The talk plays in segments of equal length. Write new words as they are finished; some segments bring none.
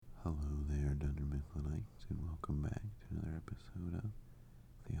Dunder Mifflinites, and welcome back to another episode of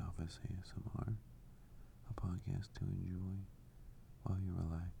The Office ASMR, a podcast to enjoy while you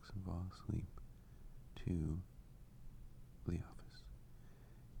relax and fall asleep to The Office.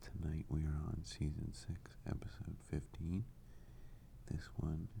 Tonight we are on Season 6, Episode 15. This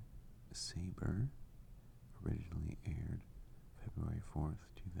one, Sabre, originally aired February 4th,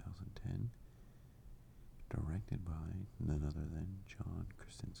 2010, directed by none other than John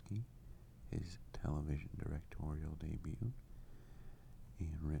Krasinski, his television directorial debut,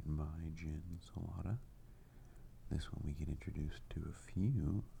 and written by Jen Solata. This one we get introduced to a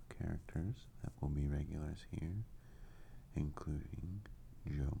few characters that will be regulars here, including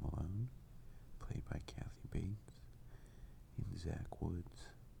Joe Malone, played by Kathy Bates, and Zach Woods,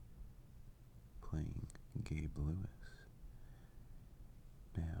 playing Gabe Lewis.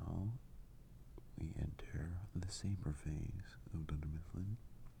 Now, we enter the Sabre phase of Dunder Mifflin.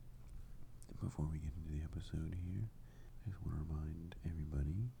 Before we get into the episode here, I just want to remind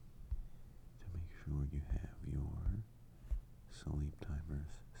everybody to make sure you have your sleep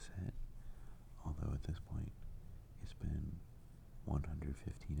timers set. Although at this point, it's been 115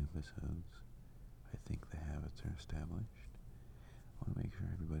 episodes, I think the habits are established. I want to make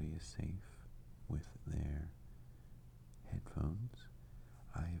sure everybody is safe with their headphones.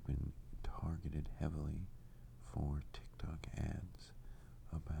 I have been targeted heavily for TikTok ads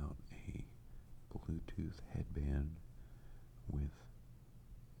about a Bluetooth headband with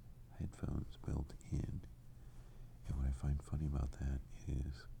headphones built in. And what I find funny about that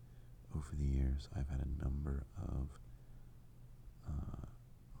is, over the years, I've had a number of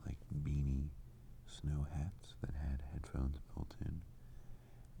like beanie snow hats that had headphones built in,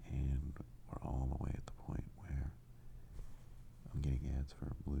 and we're all the way at the point where I'm getting ads for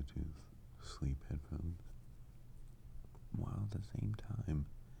Bluetooth sleep headphones, while at the same time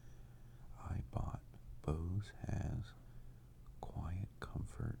I bought Bose has Quiet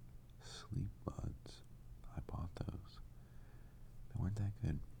Comfort sleep buds. I bought those. They weren't that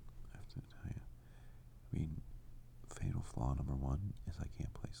good, I have to tell you. I mean, fatal flaw number one is I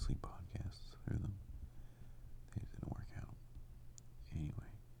can't play sleep podcasts through them. They just didn't work out.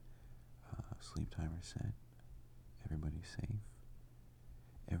 Anyway, sleep timer set. Everybody's safe.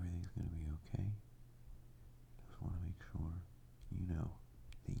 Everything's going to be okay. Just want to make sure you know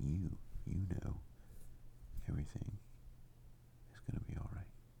that you know everything is going to be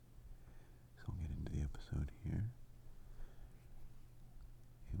alright. So we'll get into the episode here.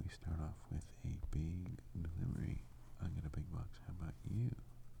 And we start off with a big delivery. I got a big box. How about you?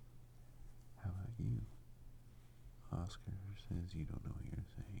 How about you? Oscar says you don't know what you're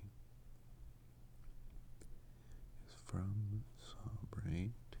saying. It's from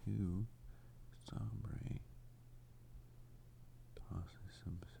Sabre to Sabre. Tosses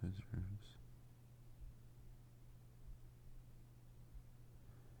some scissors.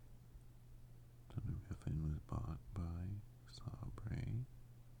 Dunder Mifflin was bought by Sabre.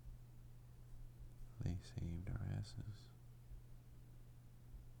 They saved our asses.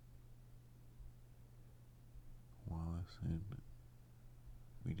 Wallace said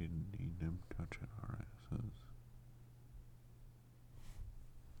we didn't need them touching our asses.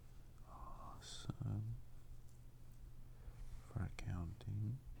 Awesome. For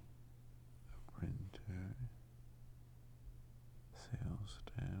accounting, a printer, sales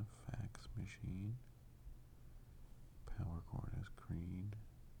staff, fax machine, power cord as Creed.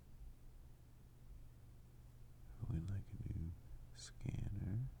 I would like a new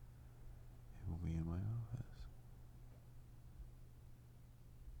scanner. It will be in my office.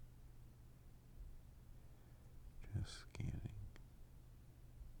 Just scanning.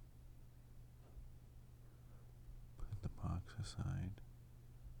 Put the box aside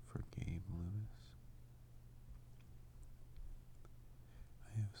for Gabe Lewis.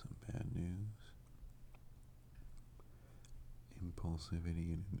 I have some bad news.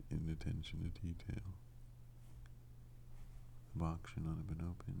 Impulsivity and inattention to detail. The box should not have been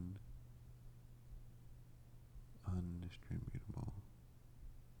opened. Undistributable.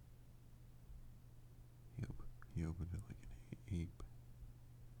 He opened it like an ape.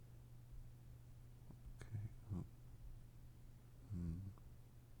 Okay. Oh.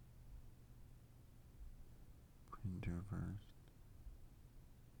 Printer first.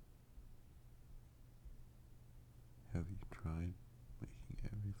 Have you tried making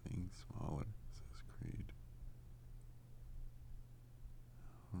everything smaller? Says Creed.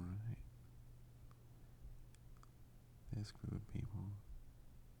 Alright. This group of people,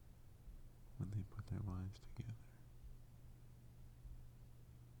 when they put their minds together,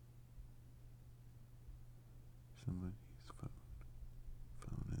 somebody's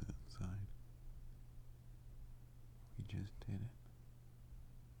phone is inside.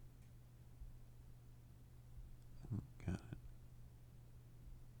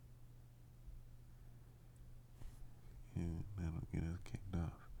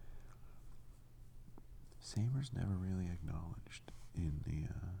 Sabre's never really acknowledged in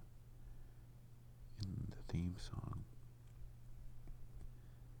the theme song.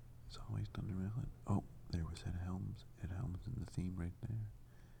 It's always Thunder Mifflin. Oh, there was Ed Helms. Ed Helms in the theme right there.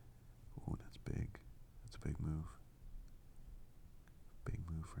 Oh, that's big. That's a big move. Big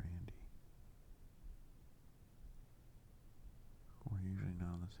move for Andy. We're usually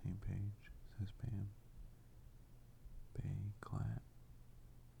not on the same page, says Pam. Bay, clap.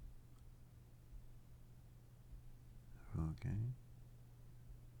 Okay.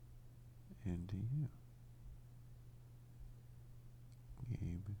 And to you.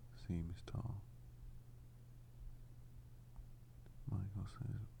 Gabe seems tall. Michael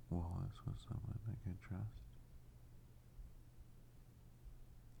says Wallace was someone I could trust.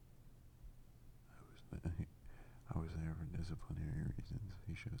 I was there for disciplinary reasons.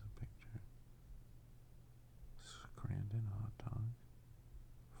 He shows a picture. Scranton hot dog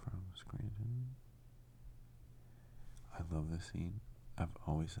from Scranton. I love this scene. I've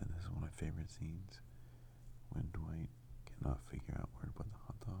always said this is one of my favorite scenes. When Dwight cannot figure out where to put the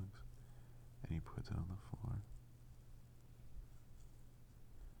hot dogs, and he puts it on the floor.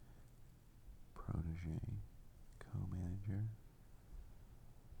 Protege, co-manager.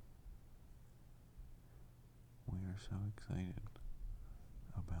 We are so excited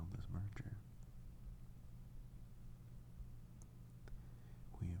about this merger.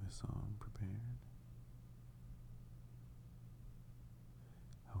 We have a song prepared.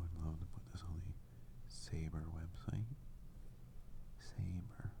 I would love to put this on the Sabre website.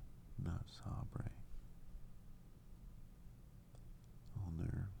 Sabre, not Sabre. Little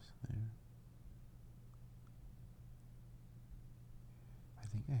nerves there. I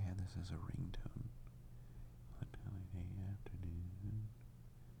think I had this as a ringtone. Holiday afternoon.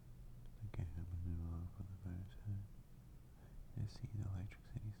 The cabin knew off on the fireside. I see the Electric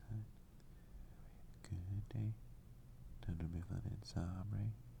City sign. Good day. Thunder Mifflin and Sabre.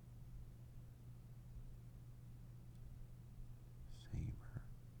 Sabre.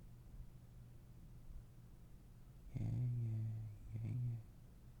 Yeah.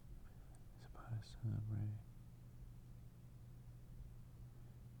 It's about a Sabre.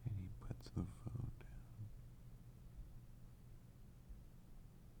 And he puts the phone down.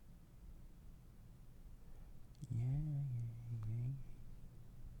 Yeah.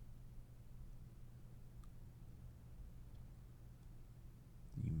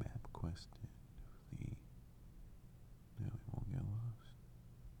 The map quested the. No, we won't get lost.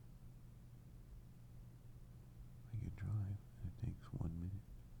 We could drive, and it takes 1 minute.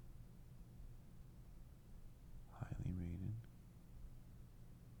 Highly rated,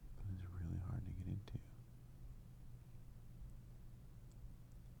 but it's really hard to get into.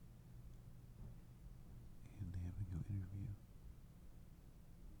 And they have a go interview.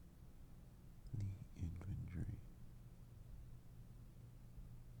 The infantry.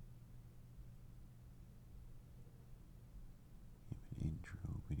 We have an intro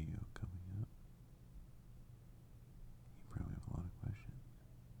video coming up. You probably have a lot of questions.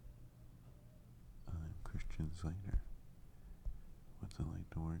 I'm Christian Slater. What's it like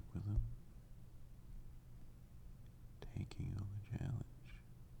to work with him? Taking on the challenge.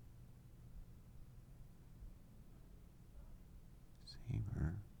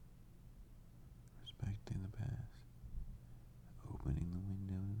 Sabre. Respecting the past. Opening the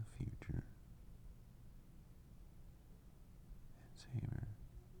window to the future. And Sabre,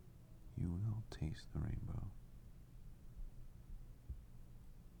 you will taste the rainbow.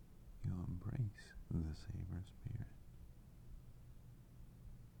 You'll embrace the Sabre spirit.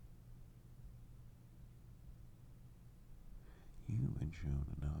 You've been shown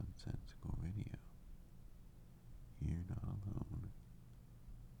a nonsensical video. You're not alone.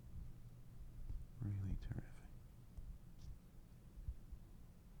 Really terrific.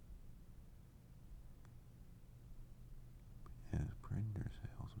 As printer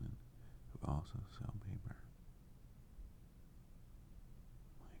salesmen who also sell paper.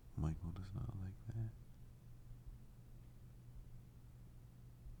 Michael does not like that.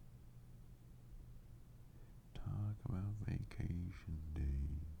 Talk about vacation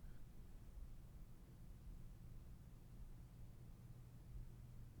days.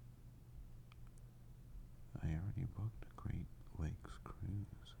 I already booked a Great Lakes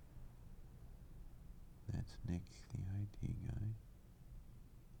cruise. That's Nick, the IT guy.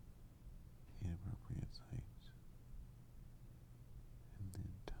 Inappropriate sites. And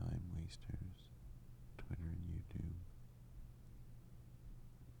then time wasters, Twitter and YouTube.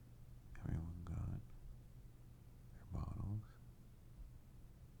 Everyone got their bottles.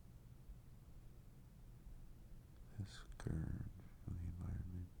 The scourge of the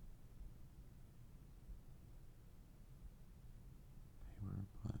environment.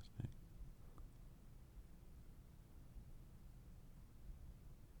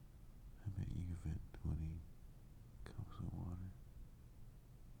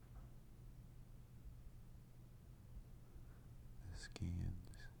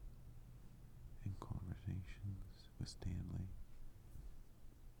 scans and conversations with Stanley,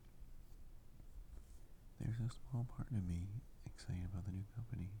 there's a small part of me excited about the new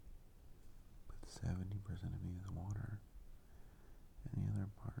company, but 70% of me is water, and the other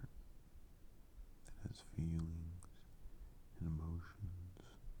part that has feelings and emotions,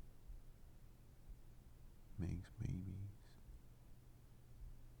 makes babies.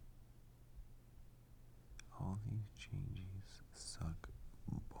 All these changes suck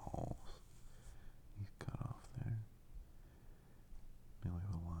balls. He's cut off there. Now we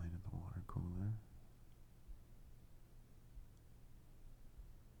have a line at the water cooler.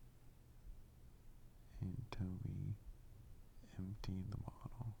 And Toby emptied the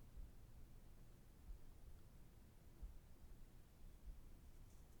bottle.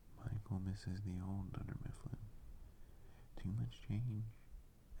 Michael misses the old Dunder Mifflin. Too much change.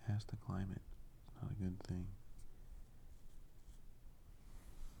 Ask the climate. It's not a good thing.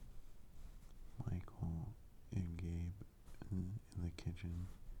 Michael and Gabe in the kitchen.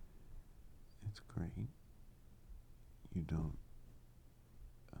 It's great. You don't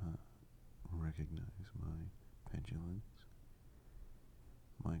recognize my petulance.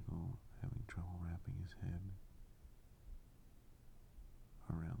 Michael having trouble wrapping his head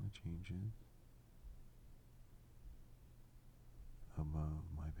around the changes above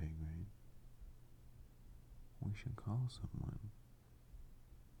my pay grade. We should call someone.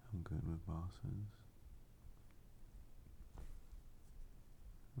 I'm good with bosses.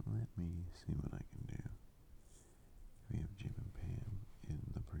 Let me see what I can do. We have Jim and Pam in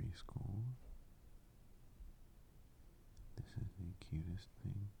the preschool. This is the cutest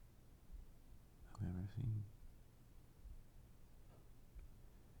thing I've ever seen.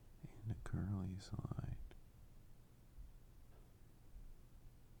 And a curly slide.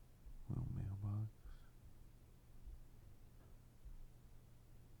 Little mailbox.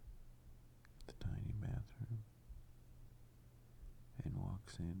 The tiny bathroom. And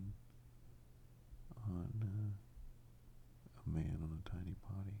walks in on a man on a tiny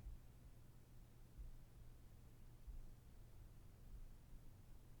potty.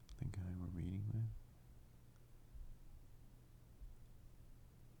 The guy we're meeting with.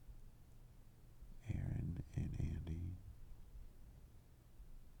 Aaron and Andy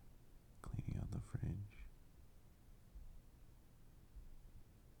cleaning out the fridge.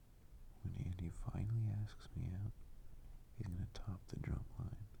 When Andy finally asks me out, he's going to top the drum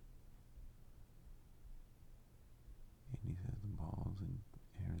line. Andy says the ball's in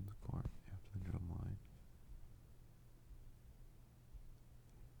Aaron's court after the drum line.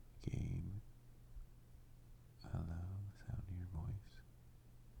 Gabe, I love the sound of your voice.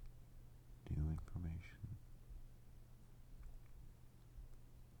 New information.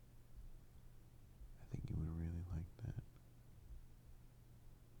 I think you would really like that.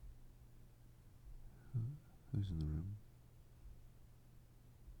 Who's in the room?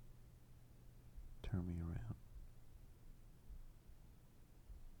 Turn me around.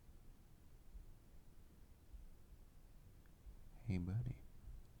 Hey, buddy.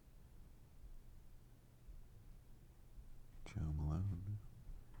 Joe Malone.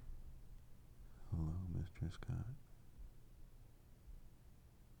 Hello, Mr. Scott.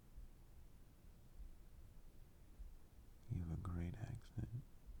 You have a great accent.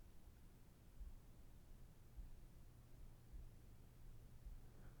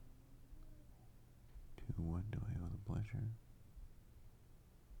 To what do I owe the pleasure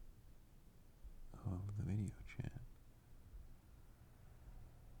of the video chat?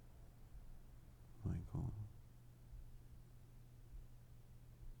 Michael,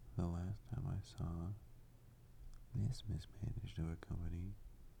 the last time I saw this mismanaged of a company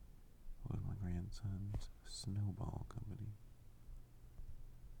was my grandson's snowball company.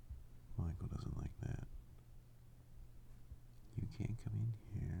 Michael doesn't like that. You can't come in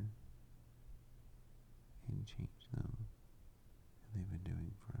here and change them, and they've been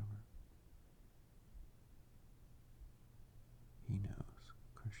doing forever. He knows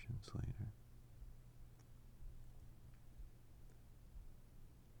Christian Slater.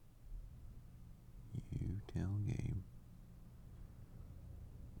 You tell Gabe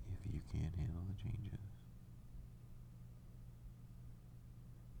if you can't handle the changes.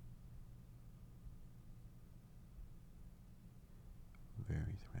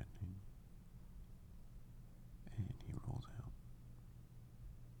 Very threatening. And he rolls out.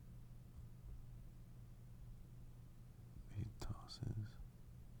 He tosses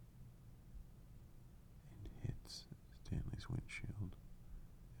and hits Stanley's windshield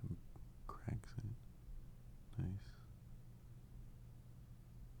and cracks it. Nice.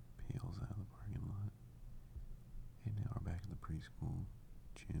 Peels out of the parking lot.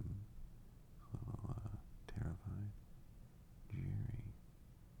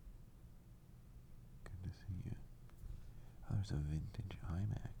 there's a vintage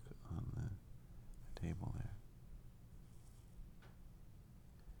iMac on the table there.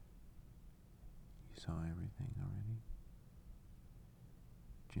 You saw everything already?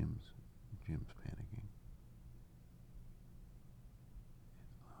 Jim's panicking.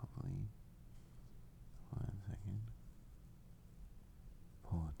 It's lovely. 1 second.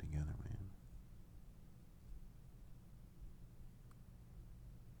 Pull it together, man.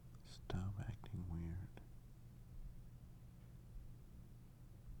 Stop acting weird.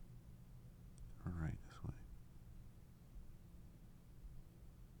 Right this way.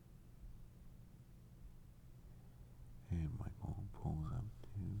 And Michael pulls up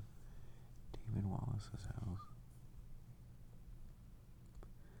to David Wallace's house.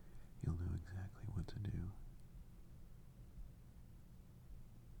 You'll know exactly what to do.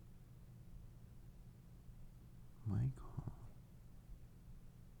 Michael.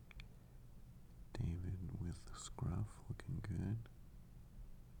 David with the scruff looking good.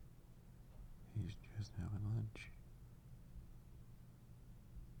 He's just having lunch.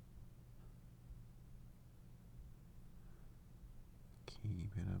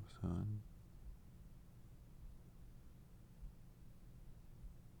 Keep it up, son.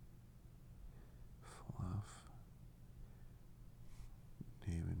 Fluff.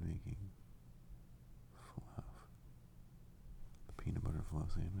 David making fluff. The peanut butter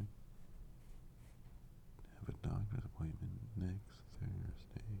fluff sandwich. Have a doctor's appointment next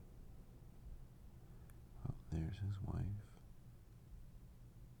Thursday. Oh, there's his wife.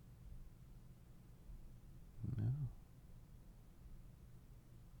 No.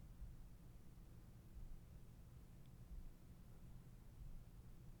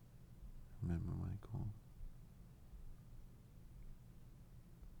 Remember, Michael?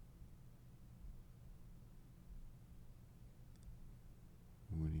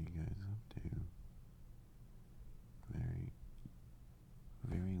 What are you guys up to? Very,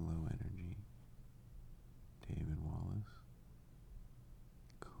 very low energy. David Wallace.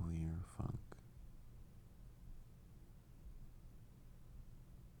 Clear funk.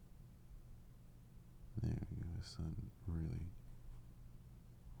 There you go, son. Really,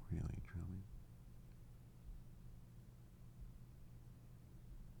 really drumming.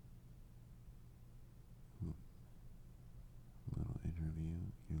 Little interview.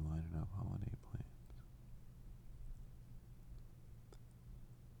 You lighted up holiday plans.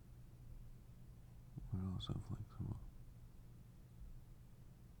 We're also flexible.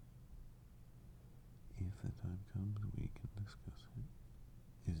 If the time comes, we can discuss it.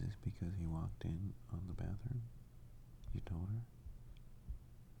 Is this because he walked in on the bathroom? You told her?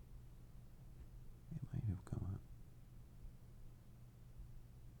 It might have come up.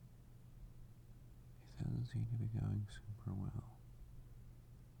 It doesn't seem to be going super well.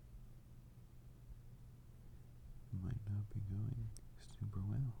 It might not be going super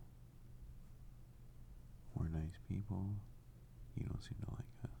well. We're nice people. You don't seem to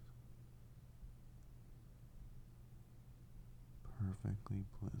like us. Perfectly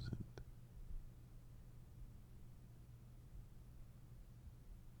pleasant.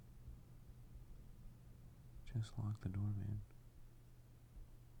 Just lock the door, man.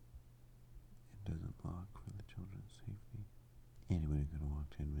 It doesn't block for the children's safety. Anybody could have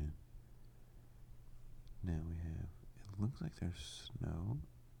walked in, man. Now we have, it looks like there's snow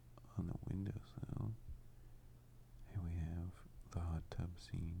on the windowsill. And we have the hot tub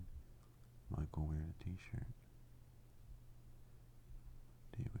scene. Michael wearing a t-shirt.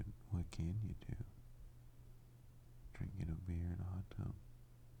 David, what can you do? Drinking a beer in a hot tub.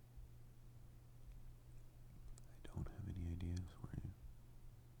 I don't have any ideas for you.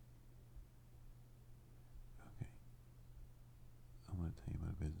 Okay. I'm going to tell you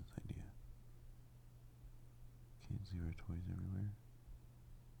about a business idea. Kids leave our toys everywhere.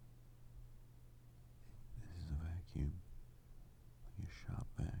 This is a vacuum. Like a shop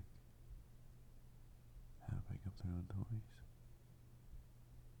vac. How to pick up their own toys.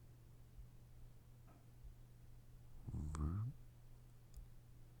 Vroom.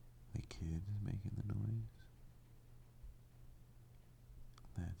 The kid is making the noise.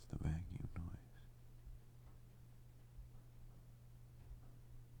 That's the vacuum noise.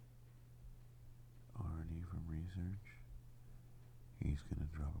 Already from research, he's gonna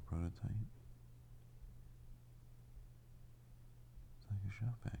drop a prototype. It's like a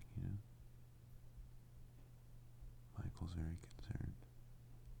shop vac, you know. Michael's very concerned.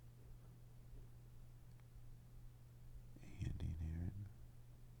 Andy and Aaron.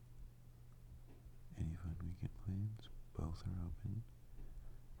 Any fun weekend plans? Both are open,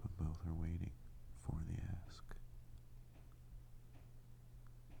 but both are waiting for the ask.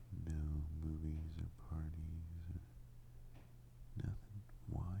 No movies or parties or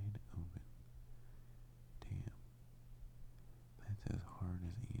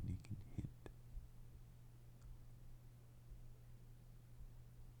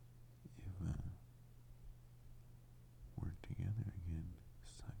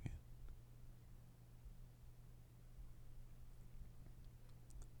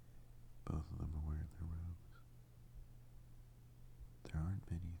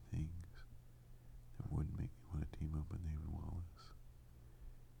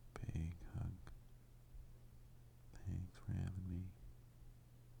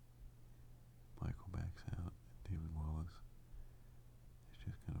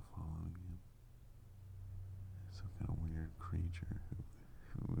creature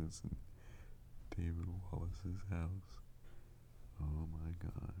who was in David Wallace's house. Oh my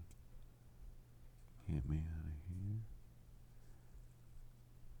god. Get me out of here.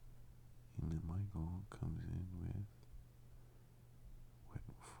 And then Michael comes in with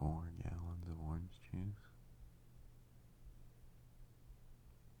 4 gallons of orange juice.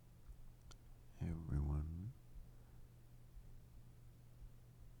 Everyone,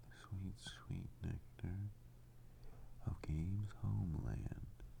 the sweet, sweet nectar of Gabe's homeland.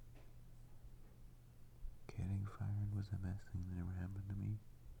 Getting fired was the best thing that ever happened to me.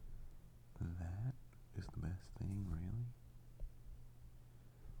 That is the best thing, really?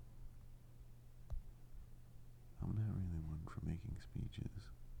 I'm not really one for making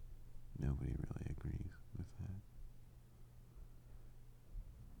speeches. Nobody really agrees with that.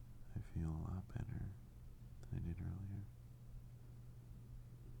 I feel a lot better than I did earlier.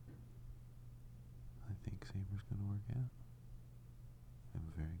 I think Sabre's gonna work out. I have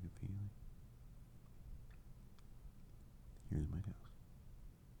a very good feeling. Here's my toast.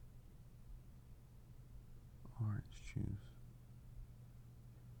 Orange juice.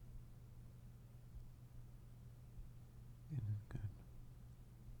 It is good.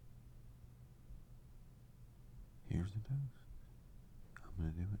 Here's the toast. I'm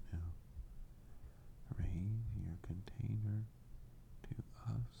gonna do it now. Raise your container to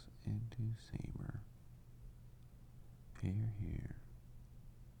us and to Sabre. Here, here.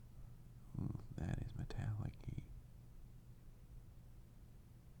 Ooh, that is metallic-y.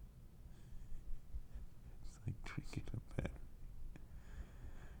 It's like drinking a battery.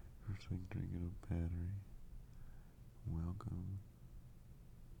 It's like drinking a battery. Welcome,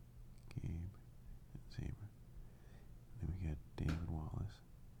 Gabe and Sabre. Then we got David Wallace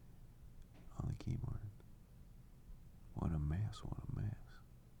on the keyboard. What a mess, what a mess.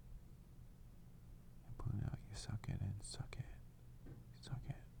 And put out, you suck it and suck it. Suck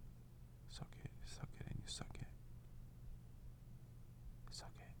it. Suck it, you suck it and you suck it.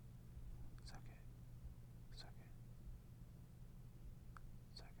 Suck it. Suck it. Suck it.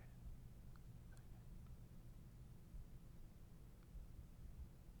 Suck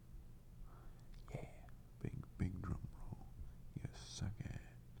it. Yeah, big drum roll. You suck it.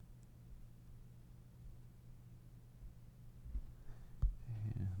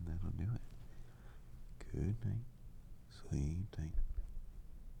 And that'll do it. Good night. Sleep tight.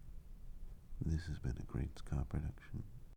 This has been a great Scott production.